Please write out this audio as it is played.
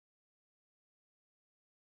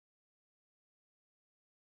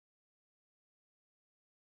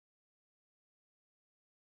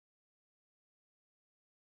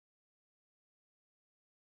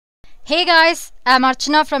Hey guys, I'm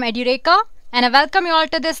Archana from Edureka and I welcome you all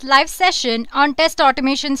to this live session on test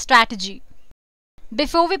automation strategy.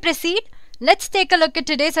 Before we proceed, let's take a look at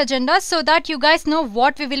today's agenda so that you guys know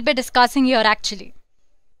what we will be discussing here actually.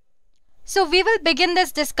 So we will begin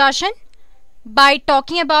this discussion by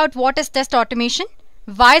talking about what is test automation,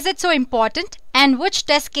 why is it so important, and which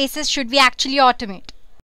test cases should we actually automate.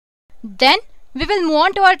 Then we will move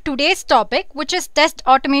on to our today's topic, which is test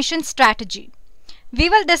automation strategy. We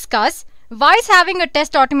will discuss why is having a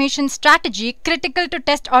test automation strategy critical to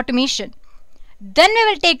test automation. Then we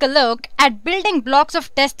will take a look at building blocks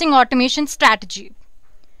of testing automation strategy.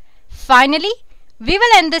 Finally, we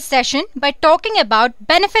will end this session by talking about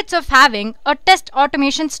benefits of having a test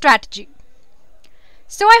automation strategy.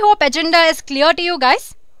 So I hope agenda is clear to you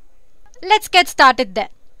guys. Let's get started then.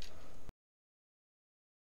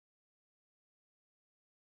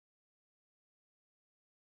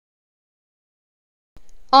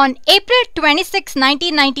 On April 26,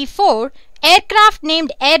 1994, aircraft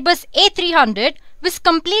named Airbus A300 was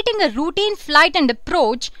completing a routine flight and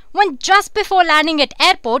approach when just before landing at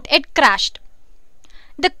airport it crashed.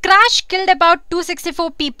 The crash killed about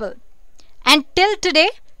 264 people, and till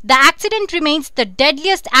today the accident remains the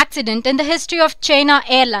deadliest accident in the history of China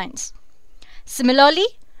Airlines. Similarly,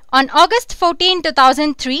 on August 14,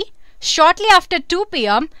 2003, shortly after 2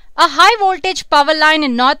 p.m., a high voltage power line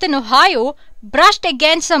in northern Ohio brushed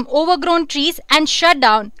against some overgrown trees and shut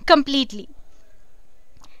down completely.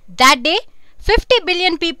 That day, 50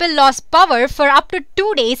 billion people lost power for up to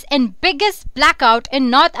 2 days in biggest blackout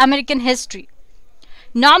in North American history.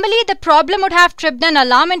 Normally, the problem would have tripped an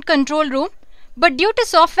alarm in control room, but due to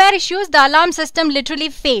software issues, the alarm system literally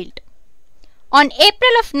failed. On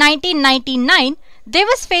April of 1999, there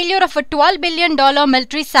was failure of a $12 billion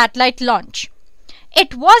military satellite launch.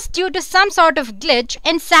 It was due to some sort of glitch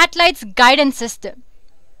in satellite's guidance system.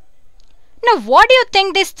 Now, what do you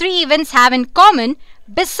think these three events have in common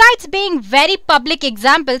besides being very public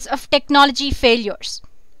examples of technology failures?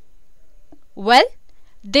 Well,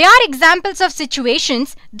 they are examples of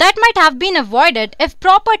situations that might have been avoided if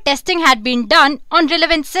proper testing had been done on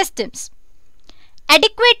relevant systems.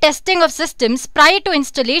 Adequate testing of systems prior to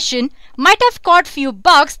installation might have caught few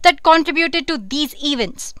bugs that contributed to these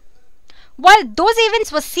events. While those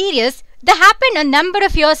events were serious, they happened a number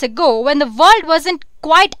of years ago when the world wasn't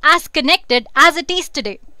quite as connected as it is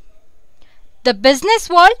today. The business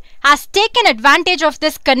world has taken advantage of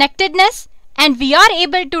this connectedness, and we are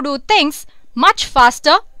able to do things much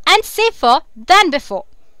faster and safer than before.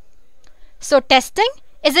 So testing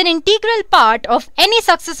is an integral part of any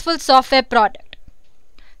successful software product.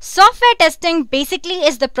 Software testing basically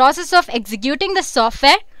is the process of executing the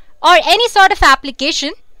software or any sort of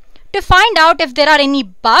application to find out if there are any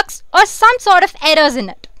bugs or some sort of errors in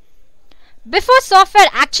it. Before software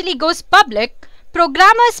actually goes public,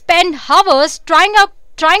 programmers spend hours trying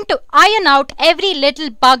to iron out every little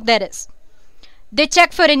bug there is. They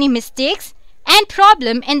check for any mistakes and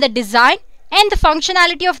problem in the design and the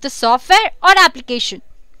functionality of the software or application.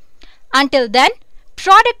 Until then,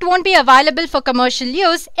 product won't be available for commercial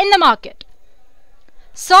use in the market.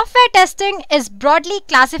 Software testing is broadly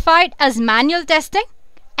classified as manual testing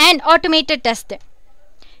and automated testing.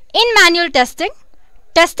 In manual testing,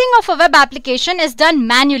 testing of a web application is done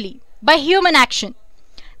manually by human action.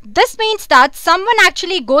 This means that someone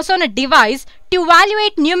actually goes on a device to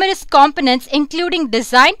evaluate numerous components including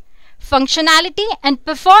design, functionality, and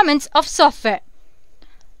performance of software.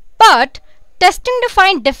 But testing to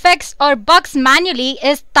find defects or bugs manually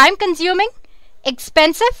is time-consuming,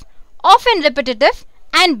 expensive, often repetitive,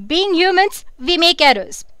 and being humans, we make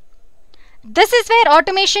errors. This is where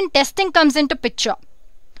automation testing comes into picture.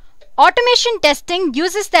 Automation testing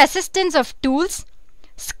uses the assistance of tools,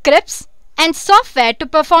 scripts, and software to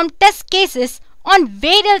perform test cases on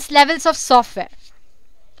various levels of software.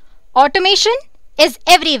 Automation is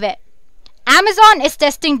everywhere. Amazon is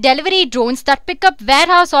testing delivery drones that pick up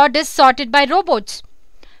warehouse orders sorted by robots.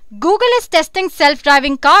 Google is testing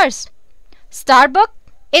self-driving cars. Starbucks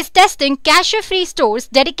is testing cashier-free stores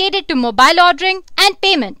dedicated to mobile ordering and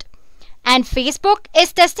payment. And Facebook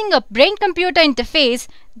is testing a brain-computer interface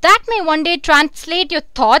that may one day translate your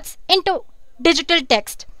thoughts into digital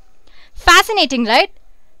text. Fascinating, right?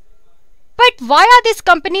 But why are these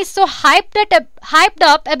companies so hyped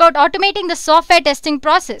up about automating the software testing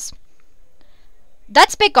process?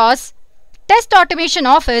 That's because test automation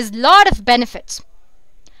offers a lot of benefits.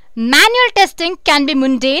 Manual testing can be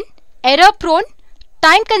mundane, error-prone,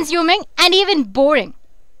 time-consuming, and even boring.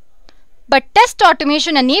 But test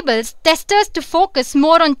automation enables testers to focus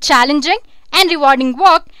more on challenging and rewarding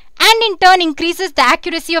work and in turn increases the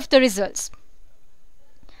accuracy of the results.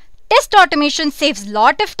 Test automation saves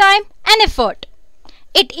lot of time and effort.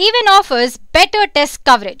 It even offers better test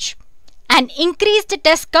coverage. And increased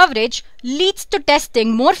test coverage leads to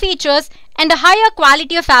testing more features and a higher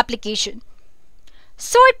quality of application.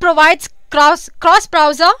 So it provides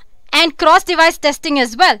cross-browser and cross-device testing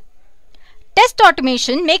as well. Test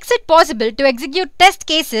automation makes it possible to execute test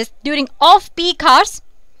cases during off-peak hours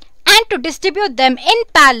and to distribute them in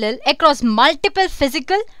parallel across multiple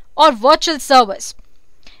physical or virtual servers.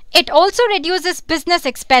 It also reduces business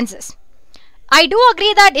expenses. I do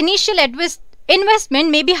agree that initial investment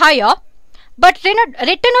may be higher, but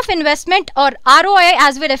return of investment, or ROI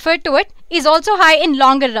as we refer to it, is also high in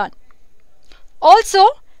longer run. Also,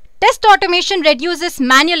 test automation reduces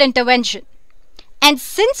manual intervention. And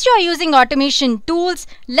since you are using automation tools,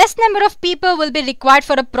 less number of people will be required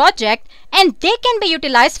for a project and they can be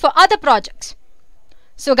utilized for other projects.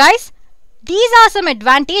 So guys, these are some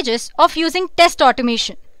advantages of using test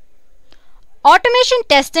automation. Automation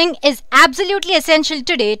testing is absolutely essential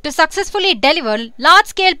today to successfully deliver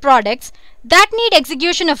large-scale products that need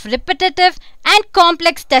execution of repetitive and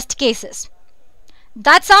complex test cases.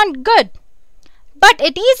 That sounds good, but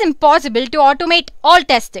it is impossible to automate all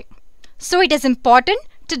testing. So it is important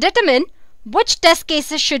to determine which test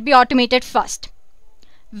cases should be automated first.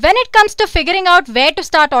 When it comes to figuring out where to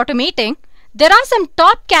start automating, there are some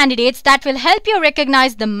top candidates that will help you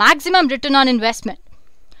recognize the maximum return on investment.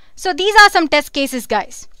 So these are some test cases,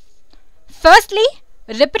 guys. Firstly,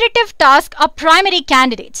 repetitive tasks are primary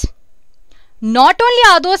candidates. Not only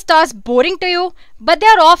are those tasks boring to you, but they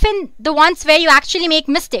are often the ones where you actually make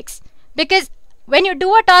mistakes. Because when you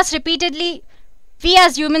do a task repeatedly, we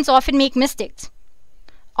as humans often make mistakes.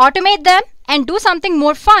 Automate them and do something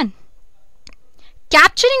more fun.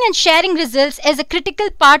 Capturing and sharing results is a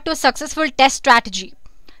critical part to a successful test strategy.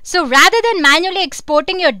 So rather than manually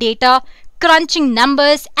exporting your data, crunching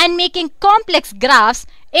numbers and making complex graphs,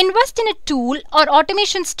 invest in a tool or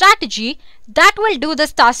automation strategy that will do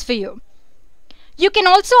this task for you. You can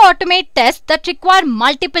also automate tests that require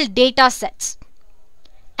multiple data sets.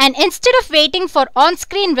 And instead of waiting for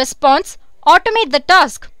on-screen response, automate the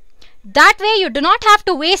task. That way you do not have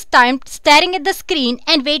to waste time staring at the screen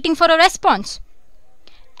and waiting for a response.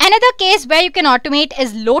 Another case where you can automate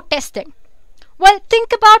is load testing. Well,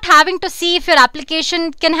 think about having to see if your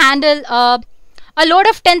application can handle a load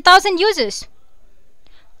of 10,000 users.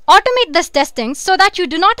 Automate this testing so that you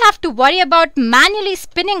do not have to worry about manually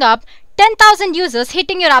spinning up 10,000 users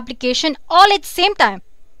hitting your application all at the same time.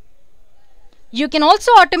 You can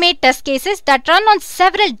also automate test cases that run on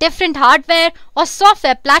several different hardware or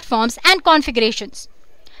software platforms and configurations.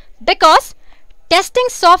 Because testing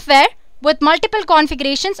software with multiple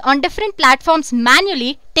configurations on different platforms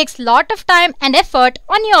manually takes a lot of time and effort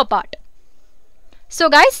on your part. So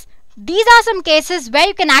guys, these are some cases where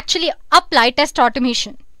you can actually apply test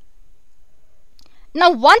automation.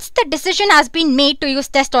 Now once the decision has been made to use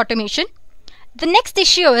test automation, the next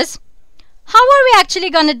issue is, how are we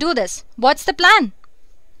actually going to do this? What's the plan?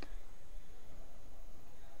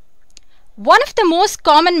 One of the most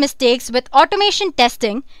common mistakes with automation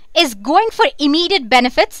testing is going for immediate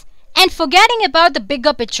benefits and forgetting about the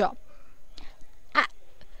bigger picture.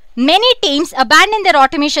 Many teams abandon their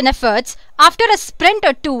automation efforts after a sprint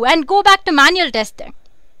or two and go back to manual testing.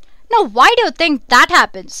 Now, why do you think that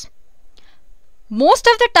happens? Most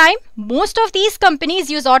of the time, most of these companies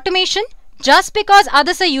use automation just because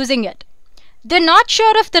others are using it. They're not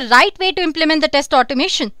sure of the right way to implement the test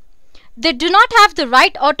automation. They do not have the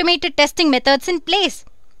right automated testing methods in place.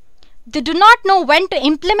 They do not know when to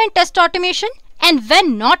implement test automation and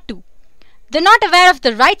when not to. They're not aware of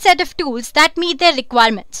the right set of tools that meet their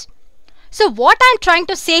requirements. So what I'm trying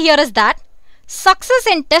to say here is that success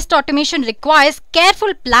in test automation requires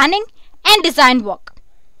careful planning and design work.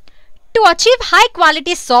 To achieve high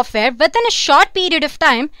quality software within a short period of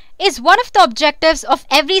time is one of the objectives of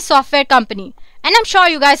every software company, and I'm sure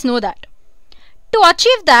you guys know that. To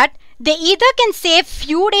achieve that, they either can save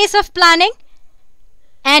few days of planning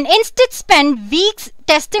and instead spend weeks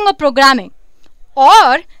testing or programming,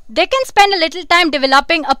 or they can spend a little time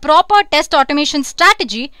developing a proper test automation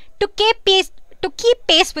strategy to keep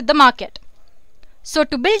pace with the market. So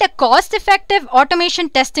to build a cost-effective automation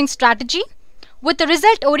testing strategy with a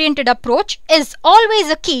result-oriented approach is always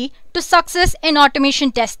a key to success in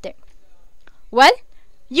automation testing. Well,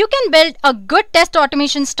 you can build a good test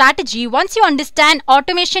automation strategy once you understand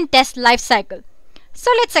automation test lifecycle.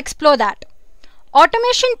 So let's explore that.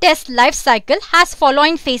 Automation test lifecycle has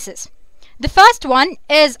following phases. The first one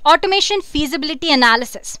is automation feasibility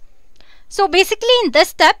analysis. So basically in this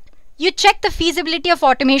step, you check the feasibility of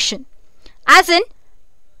automation. As in,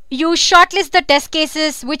 you shortlist the test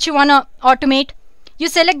cases which you want to automate. You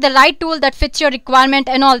select the right tool that fits your requirement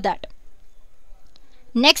and all that.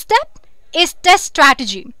 Next step is test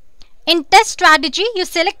strategy. In test strategy, you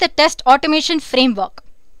select the test automation framework.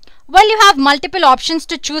 Well, you have multiple options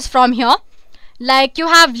to choose from here. Like you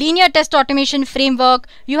have linear test automation framework,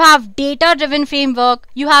 you have data driven framework,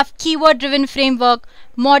 you have keyword driven framework,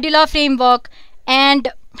 modular framework,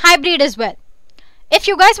 and hybrid as well. If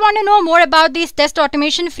you guys want to know more about these test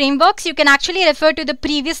automation frameworks, you can actually refer to the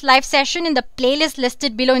previous live session in the playlist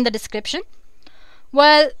listed below in the description.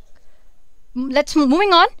 Well,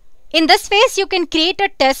 moving on. In this phase, you can create a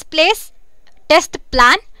test place, test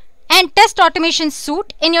plan, and test automation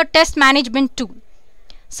suite in your test management tool.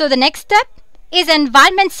 So the next step is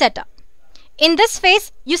environment setup. In this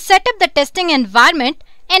phase, you set up the testing environment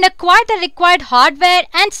and acquire the required hardware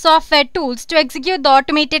and software tools to execute the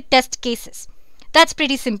automated test cases. That's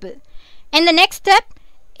pretty simple. And the next step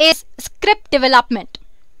is script development.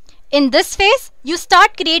 In this phase, you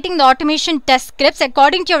start creating the automation test scripts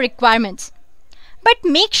according to your requirements. But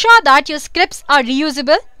make sure that your scripts are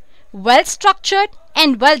reusable, well structured,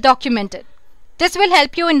 and well documented. This will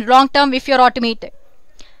help you in long term if you're automating.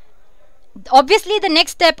 Obviously, the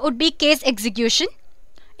next step would be case execution.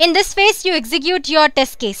 In this phase, you execute your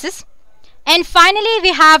test cases. And finally,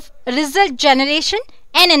 we have result generation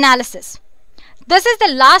and analysis. This is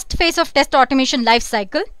the last phase of test automation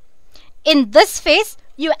lifecycle. In this phase,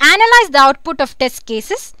 you analyze the output of test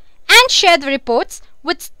cases and share the reports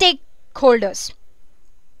with stakeholders.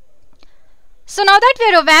 So now that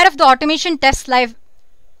we are aware of the automation test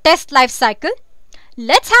lifecycle,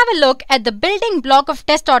 let's have a look at the building block of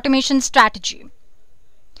test automation strategy.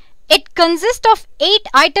 It consists of 8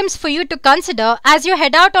 items for you to consider as you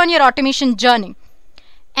head out on your automation journey.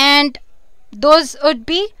 And those would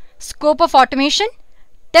be scope of automation,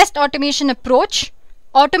 test automation approach,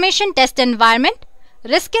 automation test environment,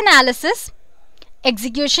 risk analysis,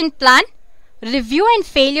 execution plan, review and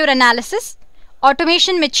failure analysis,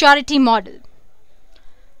 automation maturity model.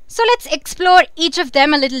 So let's explore each of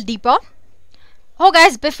them a little deeper. Oh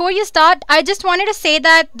guys, before you start, I just wanted to say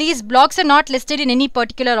that these blocks are not listed in any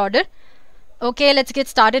particular order. Okay, let's get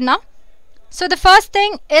started now. So the first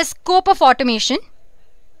thing is scope of automation.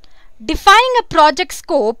 Defining a project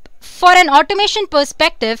scope for an automation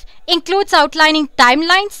perspective includes outlining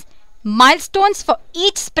timelines, milestones for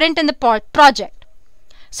each sprint in the project.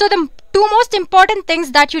 So the 2 most important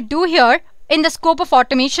things that you do here in the scope of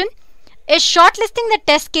automation is shortlisting the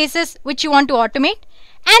test cases which you want to automate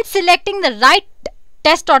and selecting the right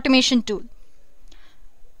test automation tool.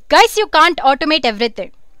 Guys, you can't automate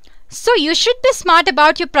everything. So you should be smart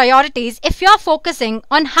about your priorities if you are focusing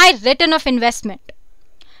on high return of investment.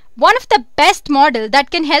 One of the best model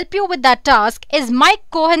that can help you with that task is Mike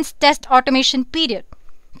Cohen's test automation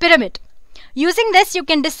pyramid. Using this, you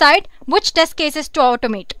can decide which test cases to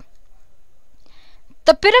automate.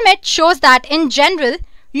 The pyramid shows that in general,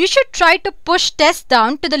 you should try to push tests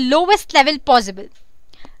down to the lowest level possible.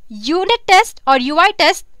 Unit test are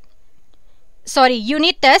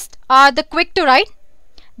the quick to write.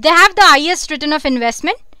 They have the highest return of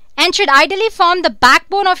investment and should ideally form the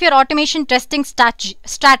backbone of your automation testing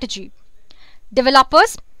strategy.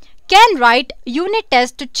 Developers can write unit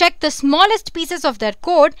tests to check the smallest pieces of their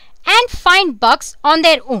code and find bugs on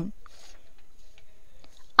their own.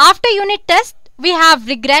 After unit test, we have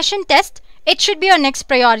regression test. It should be your next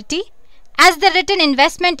priority as the return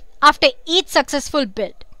investment after each successful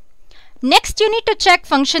build. Next, you need to check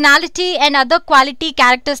functionality and other quality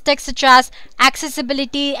characteristics such as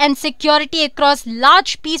accessibility and security across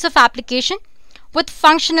large piece of application with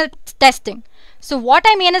functional testing. So what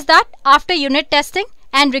I mean is that after unit testing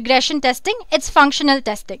and regression testing, it's functional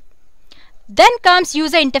testing. Then comes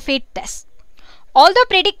user interface test. Although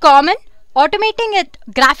pretty common, automating at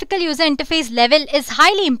graphical user interface level is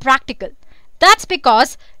highly impractical. That's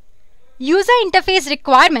because user interface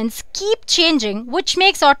requirements keep changing, which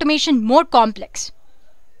makes automation more complex.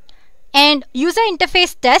 And user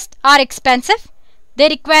interface tests are expensive, they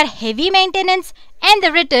require heavy maintenance, and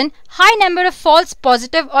they return high number of false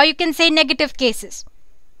positive or you can say negative cases.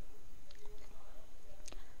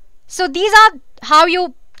 So these are how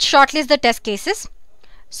you shortlist the test cases.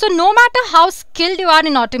 So no matter how skilled you are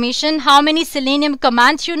in automation, how many Selenium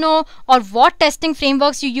commands you know, or what testing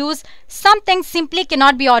frameworks you use, some things simply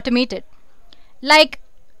cannot be automated. Like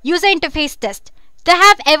user interface test. They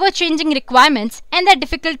have ever-changing requirements and they're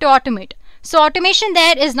difficult to automate. So automation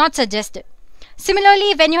there is not suggested.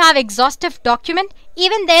 Similarly, when you have exhaustive document,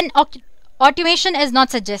 even then automation is not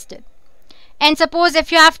suggested. And suppose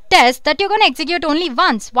if you have tests that you're going to execute only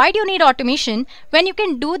once, why do you need automation when you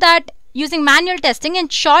can do that using manual testing in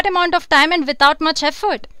short amount of time and without much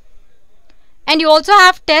effort. And you also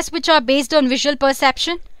have tests which are based on visual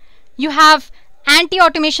perception. You have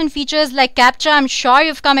anti-automation features like CAPTCHA, I'm sure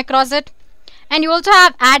you've come across it. And you also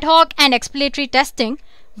have ad hoc and exploratory testing,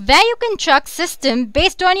 where you can check system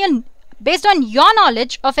based on your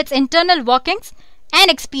knowledge of its internal workings and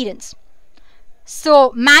experience.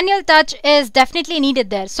 So manual touch is definitely needed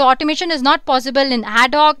there. So automation is not possible in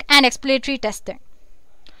ad hoc and exploratory testing.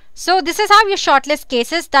 So this is how you shortlist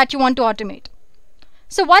cases that you want to automate.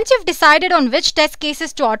 So once you've decided on which test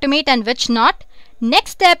cases to automate and which not,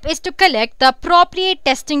 next step is to collect the appropriate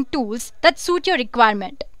testing tools that suit your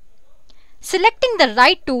requirement. Selecting the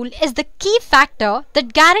right tool is the key factor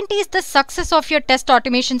that guarantees the success of your test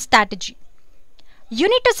automation strategy. You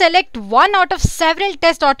need to select one out of several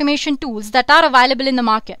test automation tools that are available in the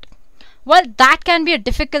market. Well, that can be a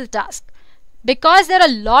difficult task because there are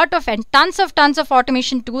a lot of and tons of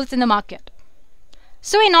automation tools in the market.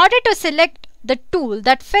 So in order to select the tool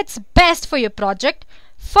that fits best for your project,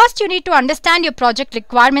 first you need to understand your project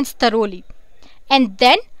requirements thoroughly. And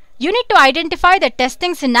then you need to identify the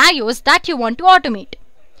testing scenarios that you want to automate.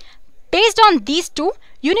 Based on these two,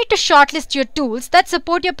 you need to shortlist your tools that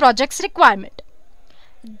support your project's requirement.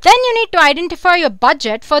 Then you need to identify your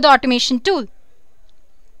budget for the automation tool.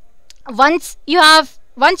 Once you have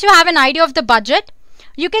an idea of the budget,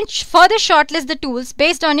 you can further shortlist the tools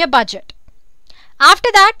based on your budget.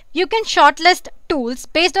 After that, you can shortlist tools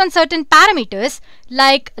based on certain parameters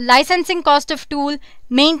like licensing cost of tool,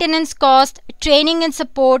 maintenance cost, training and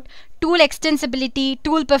support, tool extensibility,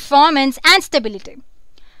 tool performance and stability.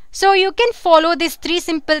 So you can follow these 3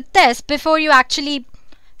 simple tests before you actually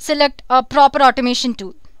select a proper automation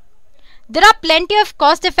tool. There are plenty of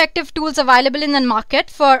cost-effective tools available in the market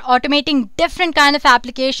for automating different kind of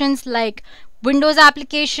applications like Windows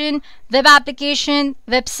application, web application,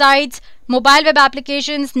 websites, mobile web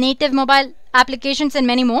applications, native mobile applications and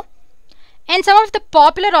many more. And some of the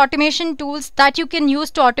popular automation tools that you can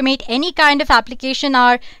use to automate any kind of application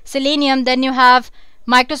are Selenium, then you have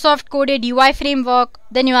Microsoft coded UI framework,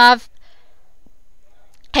 then you have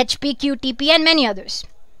HPQTP and many others.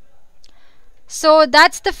 So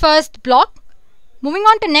that's the first block. Moving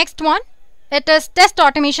on to next one, it is test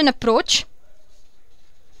automation approach.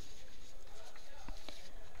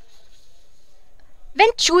 When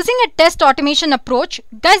choosing a test automation approach,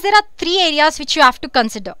 guys, there are 3 areas which you have to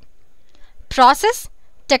consider: process,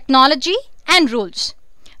 technology and rules.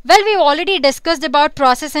 Well, we've already discussed about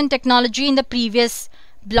process and technology in the previous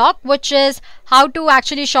block, which is how to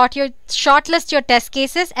actually shortlist your test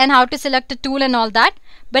cases and how to select a tool and all that.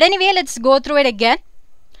 But anyway, let's go through it again.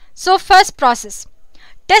 So first, process.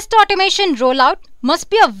 Test automation rollout must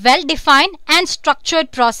be a well-defined and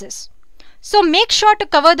structured process. So make sure to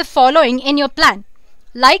cover the following in your plan.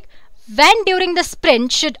 Like, when during the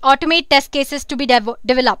sprint should automate test cases to be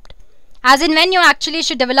developed? As in when you actually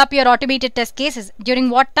should develop your automated test cases, during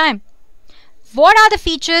what time? What are the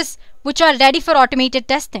features which are ready for automated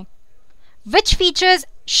testing? Which features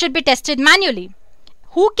should be tested manually?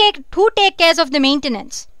 Who take care of the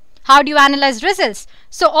maintenance? How do you analyze results?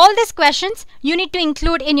 So all these questions you need to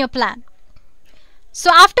include in your plan.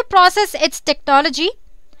 So after process, it's technology.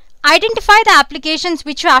 Identify the applications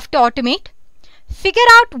which you have to automate.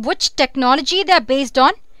 Figure out which technology they are based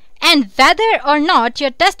on and whether or not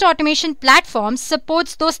your test automation platform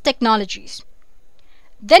supports those technologies.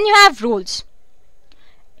 Then you have roles.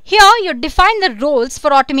 Here you define the roles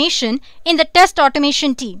for automation in the test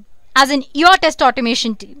automation team, as in your test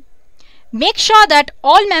automation team. Make sure that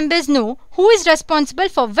all members know who is responsible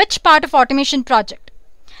for which part of automation project.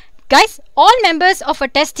 Guys, all members of a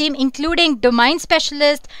test team, including domain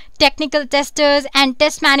specialists, technical testers and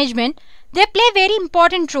test management, they play a very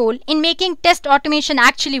important role in making test automation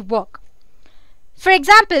actually work. For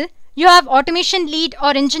example, you have automation lead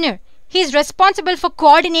or engineer. He is responsible for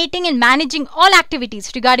coordinating and managing all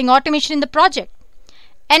activities regarding automation in the project.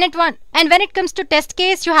 And when it comes to test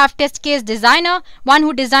case, you have test case designer, one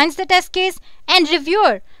who designs the test case, and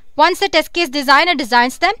reviewer. Once the test case designer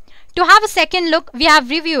designs them, to have a second look, we have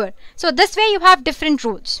reviewer. So this way you have different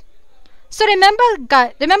roles. So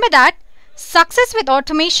remember that success with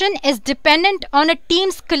automation is dependent on a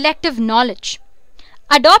team's collective knowledge.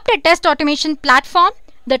 Adopt a test automation platform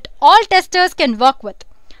that all testers can work with,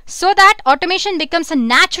 so that automation becomes a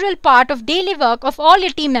natural part of daily work of all your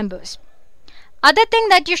team members. Other thing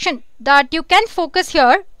that you can focus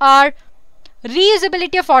here are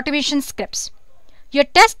reusability of automation scripts. Your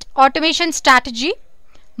test automation strategy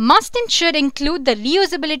must and should include the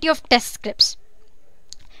reusability of test scripts.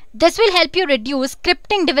 This will help you reduce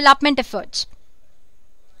scripting development efforts.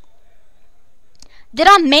 There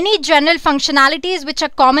are many general functionalities which are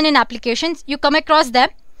common in applications. You come across them,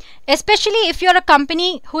 especially if you're a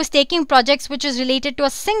company who is taking projects which is related to a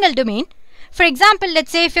single domain. For example,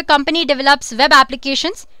 let's say if your company develops web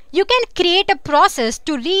applications, you can create a process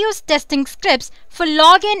to reuse testing scripts for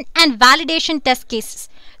login and validation test cases.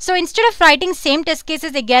 So instead of writing same test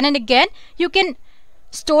cases again and again, you can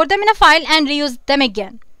store them in a file and reuse them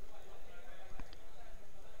again.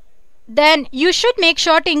 Then you should make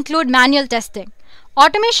sure to include manual testing.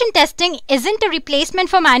 Automation testing isn't a replacement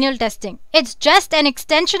for manual testing. It's just an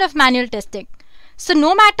extension of manual testing. So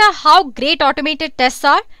no matter how great automated tests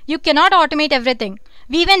are, you cannot automate everything.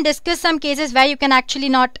 We even discussed some cases where you can actually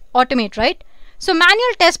not automate, right? So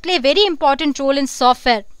manual tests play a very important role in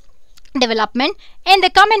software development, and they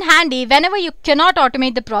come in handy whenever you cannot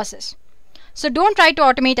automate the process. So don't try to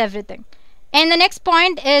automate everything. And the next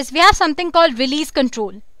point is we have something called release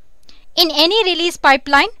control. In any release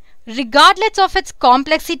pipeline, regardless of its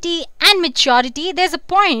complexity and maturity, there's a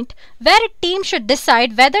point where a team should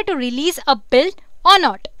decide whether to release a build or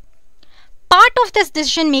not. Part of this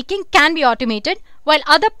decision making can be automated, while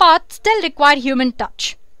other parts still require human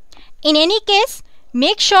touch. In any case,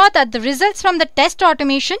 make sure that the results from the test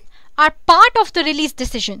automation are part of the release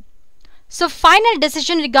decision. So final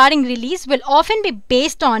decision regarding release will often be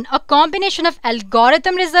based on a combination of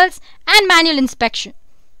algorithm results and manual inspection.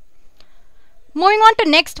 Moving on to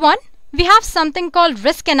next one, we have something called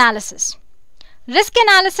risk analysis. Risk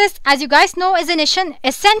analysis, as you guys know, is an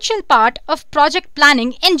essential part of project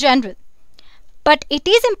planning in general. But it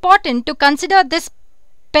is important to consider this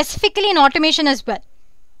specifically in automation as well.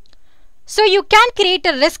 So you can create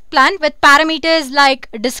a risk plan with parameters like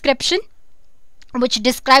description, which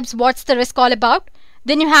describes what's the risk all about.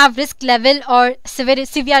 Then you have risk level or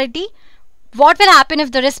severity. What will happen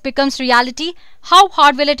if the risk becomes reality? How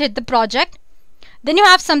hard will it hit the project? Then you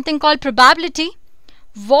have something called probability.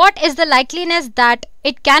 What is the likeliness that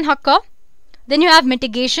it can occur? Then you have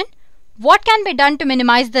mitigation. What can be done to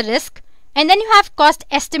minimize the risk? And then you have cost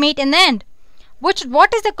estimate in the end. What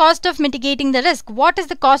is the cost of mitigating the risk? What is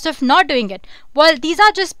the cost of not doing it? Well, these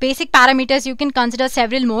are just basic parameters. You can consider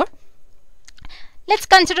several more. Let's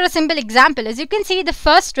consider a simple example. As you can see, the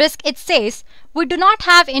first risk, it says we do not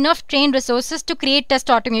have enough trained resources to create test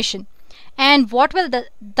automation. And what will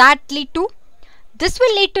that lead to? This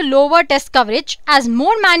will lead to lower test coverage as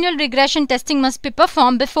more manual regression testing must be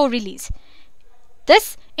performed before release.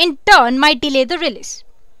 This in turn might delay the release.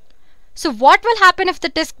 So what will happen if the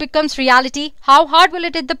test becomes reality? How hard will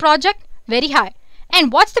it hit the project? Very high.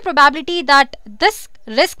 And what's the probability that this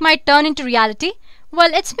risk might turn into reality?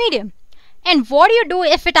 Well, it's medium. And what do you do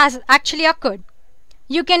if it has actually occurred?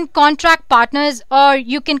 You can contract partners or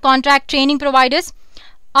you can contract training providers.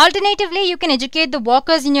 Alternatively, you can educate the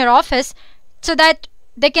workers in your office so that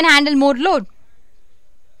they can handle more load.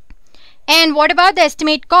 And what about the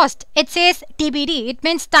estimate cost? It says TBD. It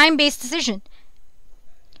means time-based decision.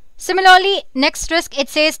 Similarly, next risk, it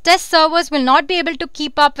says test servers will not be able to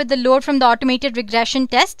keep up with the load from the automated regression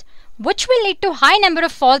test, which will lead to high number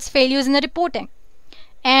of false failures in the reporting.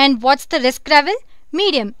 And what's the risk level?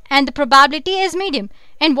 Medium. And the probability is medium.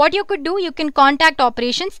 And what you could do, you can contact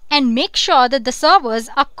operations and make sure that the servers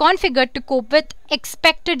are configured to cope with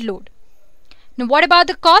expected load. Now, what about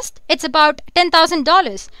the cost? It's about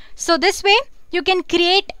 $10,000. So this way, you can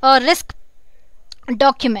create a risk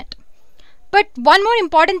document. But one more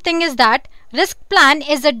important thing is that risk plan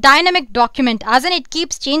is a dynamic document, as in it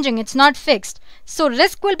keeps changing, it's not fixed. So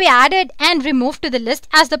risk will be added and removed to the list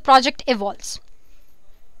as the project evolves.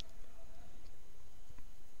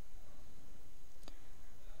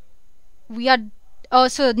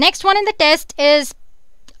 So next one in the test is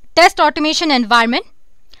test automation environment.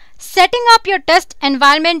 Setting up your test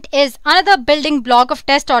environment is another building block of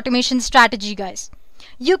test automation strategy, guys.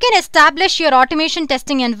 You can establish your automation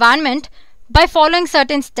testing environment by following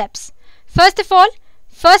certain steps. First of all,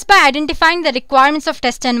 by identifying the requirements of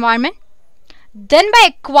test environment, then by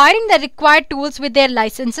acquiring the required tools with their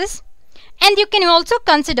licenses, and you can also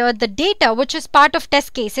consider the data which is part of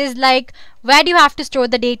test cases, like where do you have to store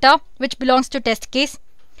the data which belongs to test case?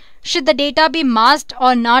 Should the data be masked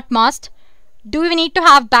or not masked? Do we need to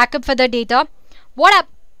have backup for the data? What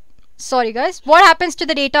happens to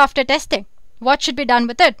the data after testing? What should be done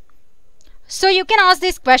with it? So you can ask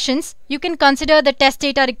these questions. You can consider the test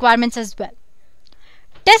data requirements as well.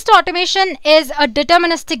 Test automation is a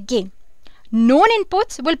deterministic game. Known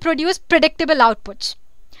inputs will produce predictable outputs.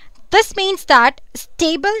 This means that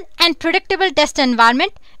stable and predictable test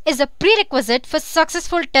environment is a prerequisite for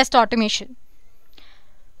successful test automation.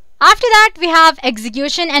 After that, we have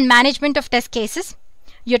execution and management of test cases.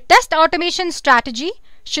 Your test automation strategy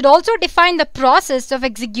should also define the process of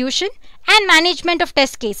execution and management of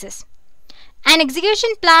test cases. An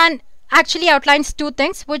execution plan actually outlines two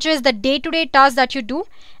things, which is the day-to-day tasks that you do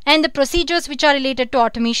and the procedures which are related to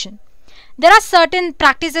automation. There are certain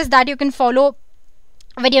practices that you can follow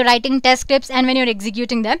when you're writing test scripts and when you're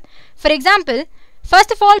executing them. For example,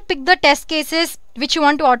 first of all, pick the test cases which you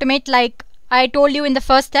want to automate, like I told you in the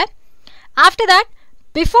first step. After that,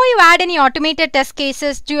 before you add any automated test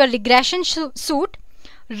cases to your regression suite,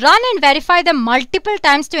 run and verify them multiple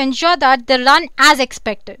times to ensure that they run as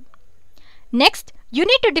expected. Next, you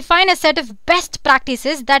need to define a set of best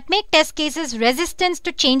practices that make test cases resistant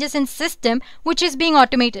to changes in system which is being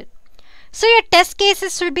automated. So your test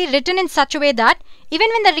cases should be written in such a way that even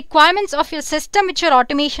when the requirements of your system which you're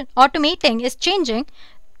automating is changing,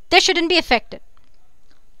 they shouldn't be affected.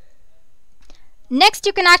 Next,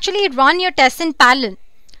 you can actually run your tests in parallel.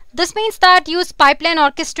 This means that use pipeline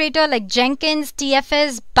orchestrator like Jenkins,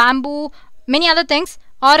 TFS, Bamboo, many other things,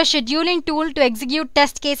 or a scheduling tool to execute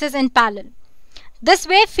test cases in parallel. This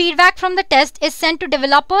way, feedback from the test is sent to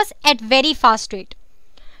developers at very fast rate.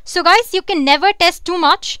 So guys, you can never test too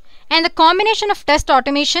much, and the combination of test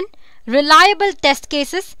automation, reliable test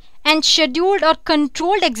cases, and scheduled or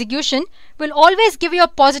controlled execution will always give you a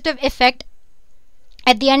positive effect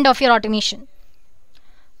at the end of your automation.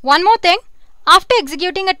 One more thing, after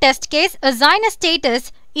executing a test case, assign a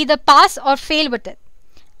status, either pass or fail with it.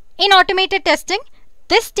 In automated testing,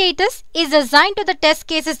 this status is assigned to the test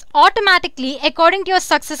cases automatically according to your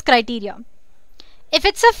success criteria. If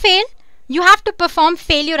it's a fail, you have to perform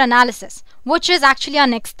failure analysis, which is actually our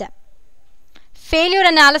next step. Failure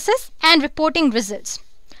analysis and reporting results.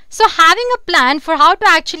 So having a plan for how to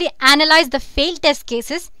actually analyze the failed test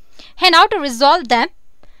cases and how to resolve them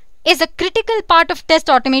is a critical part of test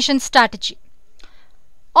automation strategy.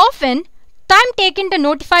 Often, time taken to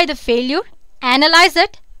notify the failure, analyze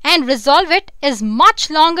it, and resolve it is much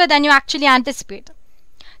longer than you actually anticipate.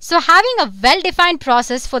 So having a well-defined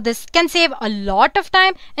process for this can save a lot of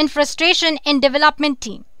time and frustration in development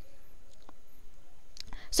team.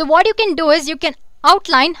 So what you can do is you can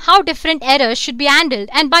outline how different errors should be handled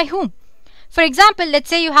and by whom. For example, let's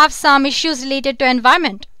say you have some issues related to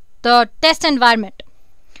environment, the test environment.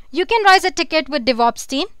 You can raise a ticket with DevOps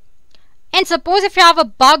team, and suppose if you have a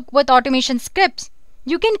bug with automation scripts,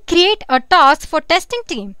 you can create a task for testing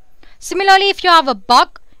team. Similarly, if you have a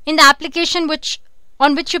bug in the application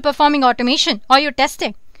on which you're performing automation or you're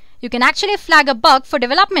testing, you can actually flag a bug for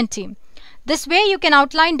development team. This way you can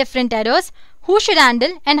outline different errors, who should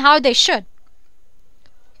handle and how they should.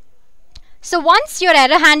 So once your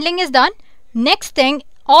error handling is done, next thing,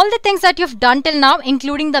 all the things that you've done till now,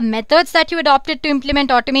 including the methods that you adopted to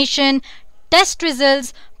implement automation, test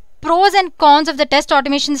results, pros and cons of the test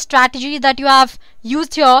automation strategy that you have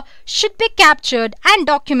used here, should be captured and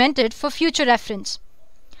documented for future reference.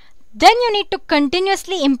 Then you need to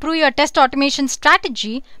continuously improve your test automation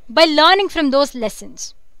strategy by learning from those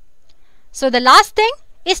lessons. So the last thing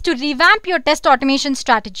is to revamp your test automation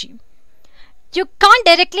strategy. You can't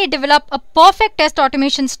directly develop a perfect test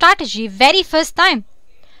automation strategy very first time.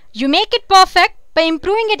 You make it perfect by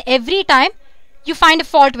improving it every time you find a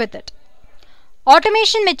fault with it.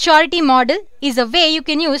 Automation maturity model is a way you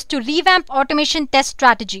can use to revamp automation test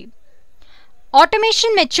strategy. Automation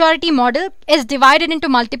maturity model is divided into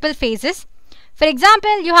multiple phases. For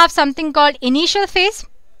example, you have something called initial phase.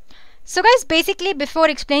 So guys, basically before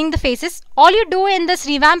explaining the phases, all you do in this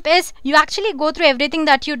revamp is you actually go through everything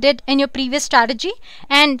that you did in your previous strategy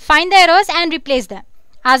and find the errors and replace them,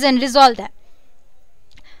 as in resolve them.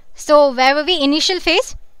 So where were we? Initial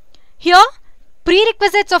phase. Here,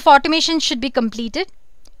 prerequisites of automation should be completed.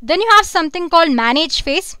 Then you have something called manage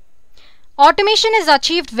phase. Automation is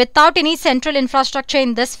achieved without any central infrastructure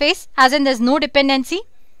in this phase, as in there's no dependency.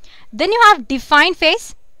 Then you have define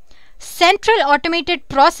phase. Central automated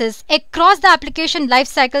process across the application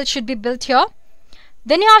lifecycle should be built here.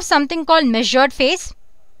 Then you have something called measured phase.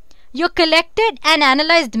 Your collected and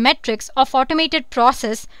analyzed metrics of automated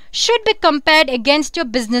process should be compared against your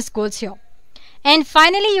business goals here. And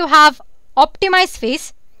finally, you have optimize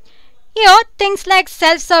phase. Here, things like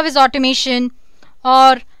self-service automation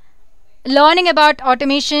or learning about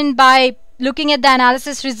automation by looking at the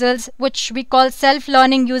analysis results, which we call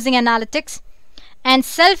self-learning using analytics, and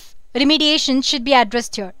self-remediation should be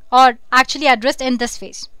addressed here, or actually addressed in this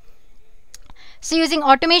phase. So using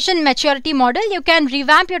automation maturity model, you can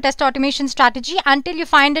revamp your test automation strategy until you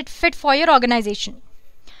find it fit for your organization.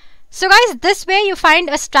 So guys, this way you find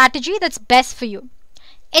a strategy that's best for you.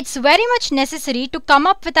 It's very much necessary to come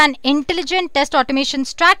up with an intelligent test automation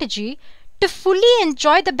strategy to fully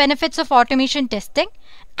enjoy the benefits of automation testing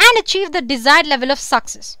and achieve the desired level of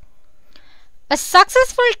success. A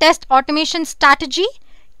successful test automation strategy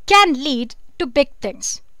can lead to big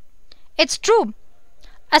things. It's true.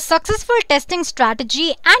 A successful testing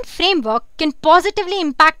strategy and framework can positively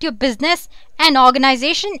impact your business and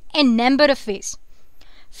organization in a number of ways.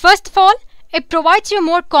 First of all, it provides you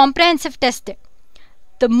more comprehensive testing.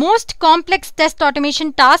 The most complex test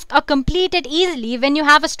automation tasks are completed easily when you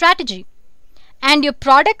have a strategy, and your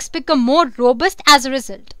products become more robust as a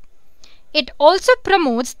result. It also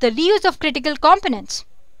promotes the reuse of critical components.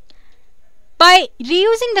 By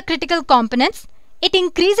reusing the critical components, it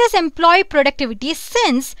increases employee productivity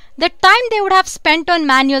since the time they would have spent on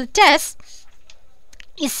manual tests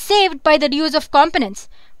is saved by the reuse of components.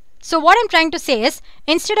 So what I'm trying to say is,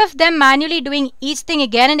 instead of them manually doing each thing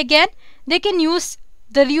again and again, they can use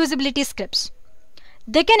the reusability scripts.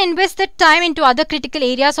 They can invest their time into other critical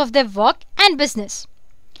areas of their work and business.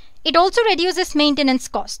 It also reduces maintenance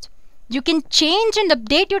cost. You can change and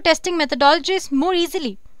update your testing methodologies more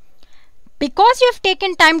easily. Because you have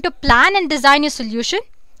taken time to plan and design your solution,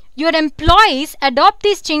 your employees adopt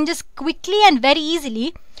these changes quickly and very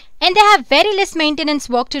easily, and they have very less maintenance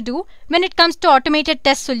work to do when it comes to automated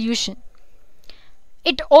test solution.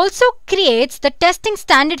 It also creates the testing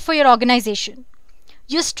standard for your organization.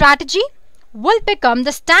 Your strategy will become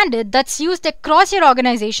the standard that's used across your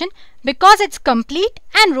organization because it's complete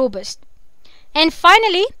and robust. And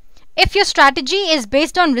finally, if your strategy is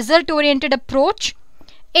based on result-oriented approach,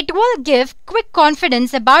 it will give quick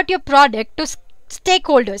confidence about your product to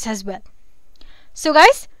stakeholders as well. So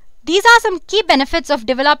guys, these are some key benefits of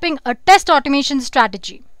developing a test automation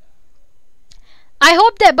strategy. I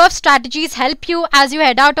hope the above strategies help you as you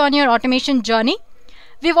head out on your automation journey.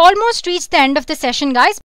 We've almost reached the end of the session,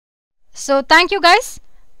 guys. So thank you guys.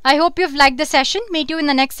 I hope you've liked the session. Meet you in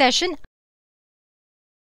the next session.